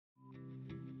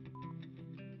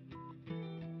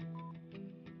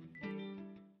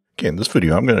Okay, in this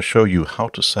video, I'm going to show you how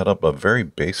to set up a very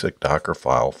basic Docker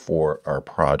file for our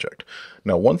project.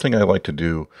 Now, one thing I like to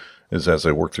do is as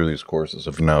I work through these courses,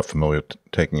 if you're not familiar with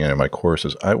taking any of my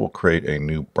courses, I will create a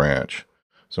new branch.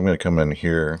 So I'm going to come in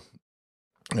here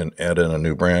and add in a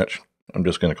new branch. I'm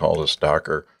just going to call this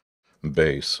Docker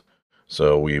base.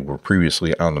 So we were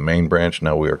previously on the main branch.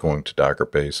 Now we are going to Docker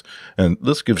base. And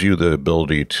this gives you the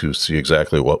ability to see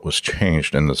exactly what was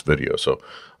changed in this video. So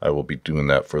I will be doing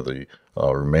that for the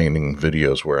remaining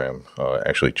videos where I'm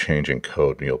actually changing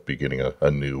code, and you'll be getting a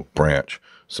new branch.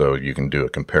 So you can do a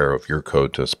compare of your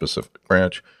code to a specific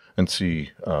branch and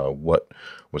see what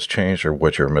was changed or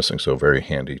what you're missing. So very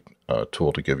handy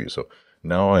tool to give you. So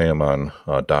now I am on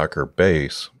Docker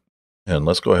base. And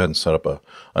let's go ahead and set up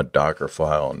a Docker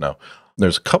file. Now,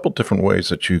 there's a couple different ways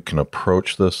that you can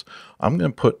approach this. I'm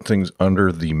going to put things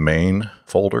under the main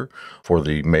folder for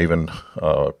the Maven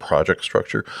project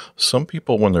structure. Some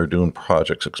people, when they're doing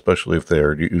projects, especially if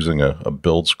they're using a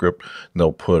build script,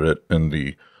 they'll put it in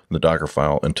the Docker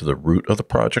file into the root of the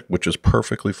project, which is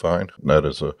perfectly fine. That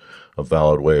is a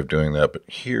valid way of doing that. But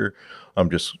here,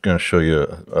 I'm just going to show you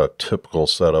a typical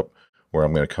setup where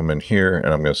I'm going to come in here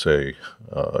and I'm going to say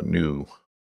new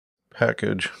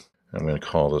package. I'm going to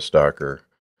call this Docker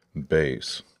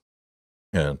base.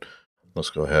 And let's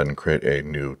go ahead and create a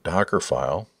new Docker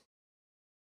file.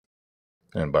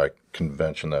 And by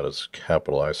convention, that is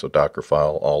capitalized, so Docker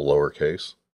file, all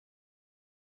lowercase.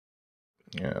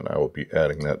 And I will be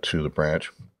adding that to the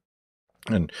branch.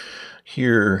 And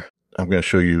here, I'm going to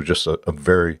show you just a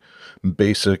very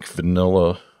basic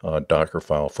vanilla Docker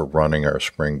file for running our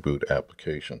Spring Boot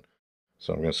application.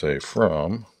 So I'm going to say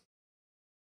from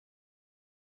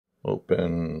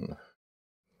open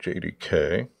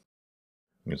JDK.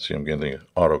 You can see I'm getting the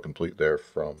autocomplete there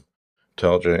from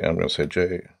IntelliJ. I'm going to say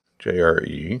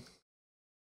JRE.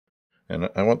 And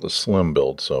I want the slim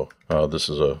build, so this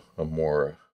is a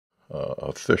more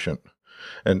efficient.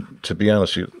 And to be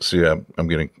honest, you see I'm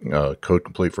getting code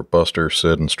complete for Buster,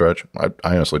 Sid, and Stretch. I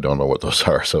honestly don't know what those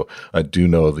are, so I do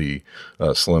know the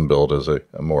slim build is a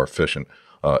more efficient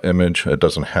image. It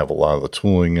doesn't have a lot of the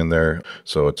tooling in there,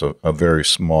 so it's a very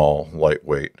small,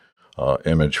 lightweight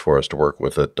image for us to work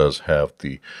with. It does have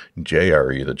the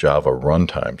JRE, the Java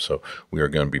runtime, so we are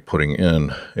going to be putting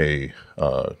in a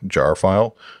jar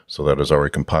file, so that is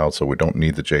already compiled, so we don't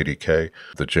need the JDK.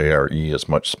 The JRE is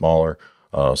much smaller.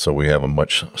 So we have a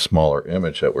much smaller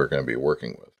image that we're going to be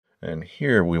working with. And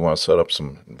here we want to set up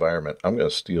some environment. I'm going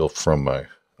to steal from my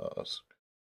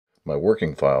my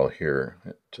working file here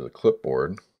to the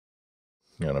clipboard.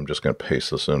 And I'm just going to paste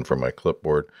this in from my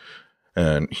clipboard.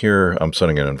 And here I'm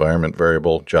setting an environment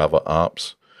variable, Java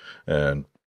ops. And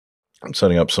I'm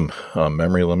setting up some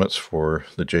memory limits for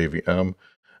the JVM.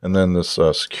 And then this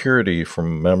security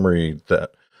from memory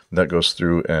that goes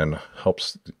through and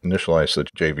helps initialize the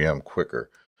JVM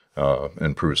quicker,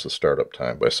 improves the startup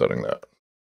time by setting that.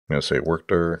 I'm going to say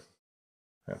workdir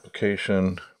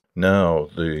application. Now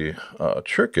the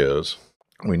trick is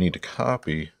we need to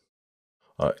copy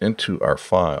into our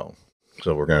file.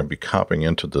 So we're going to be copying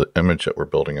into the image that we're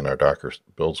building in our Docker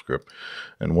build script.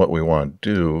 And what we want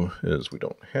to do is we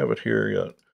don't have it here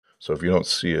yet. So if you don't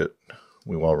see it,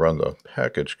 we want to run the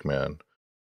package command.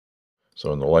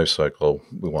 So in the lifecycle,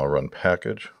 we want to run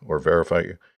package or verify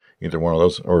either one of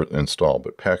those, or install,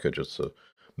 but package is the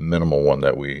minimal one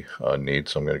that we need.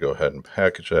 So I'm going to go ahead and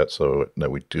package that so that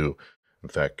we do, in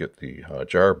fact, get the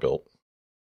jar built.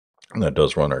 And that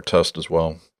does run our test as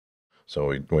well. So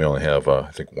we only have,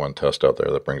 I think, one test out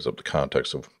there that brings up the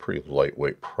context of a pretty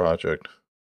lightweight project.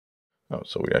 Oh,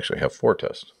 so we actually have 4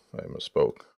 tests. I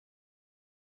misspoke.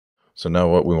 So now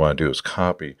what we want to do is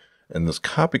copy. And this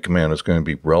copy command is going to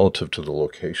be relative to the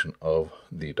location of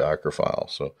the Docker file.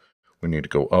 So we need to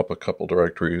go up a couple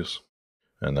directories,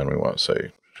 and then we want to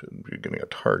say, should be getting a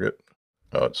target.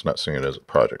 Oh, it's not seeing it as a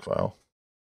project file.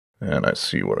 And I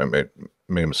see what I made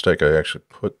a mistake. I actually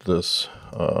put this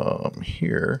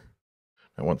here.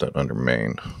 I want that under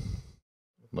main.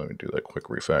 Let me do that quick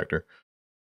refactor.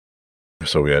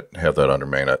 So we have that under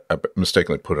main. I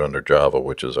mistakenly put it under Java,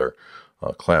 which is our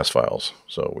class files,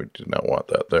 so we did not want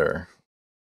that there.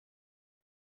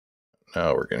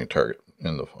 Now we're getting target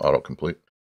in the autocomplete.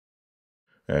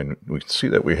 And we can see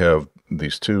that we have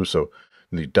these two. So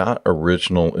the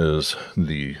 .original is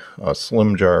the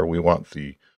slim jar. We want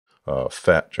the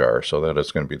fat jar, so that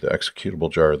is going to be the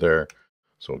executable jar there.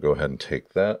 So we'll go ahead and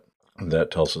take that. And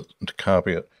that tells us to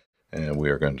copy it. And we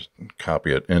are going to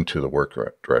copy it into the work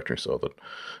directory. So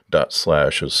the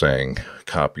 / is saying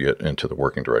copy it into the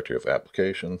working directory of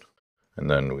application. And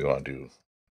then we want to do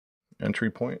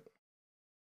entry point.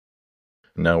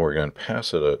 Now we're going to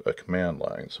pass it a command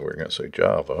line. So we're going to say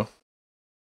Java.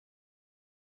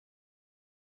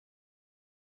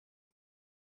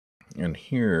 And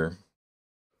here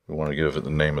we want to give it the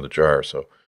name of the jar. So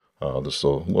this is a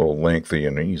little lengthy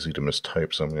and easy to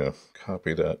mistype. So I'm going to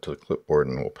copy that to the clipboard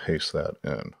and we'll paste that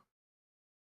in.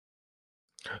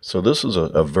 So this is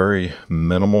a very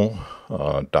minimal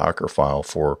Docker file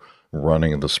for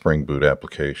running the Spring Boot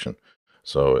application.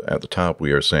 So at the top,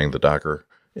 we are saying the Docker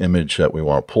image that we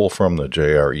want to pull from, the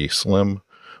JRE Slim.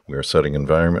 We are setting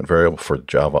environment variable for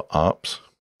Java ops.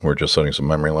 We're just setting some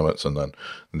memory limits, and then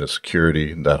the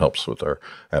security, that helps with our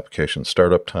application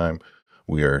startup time.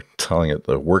 We are telling it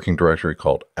the working directory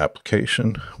called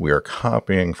application. We are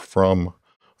copying from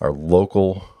our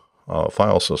local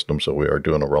file system, so we are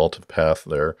doing a relative path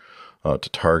there to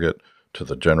target to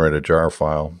the generated jar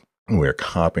file. We are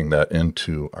copying that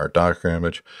into our Docker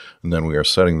image, and then we are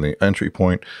setting the entry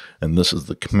point, and this is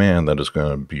the command that is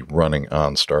going to be running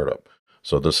on startup.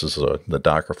 So this is the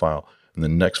Docker file. In the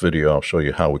next video, I'll show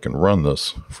you how we can run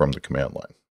this from the command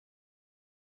line.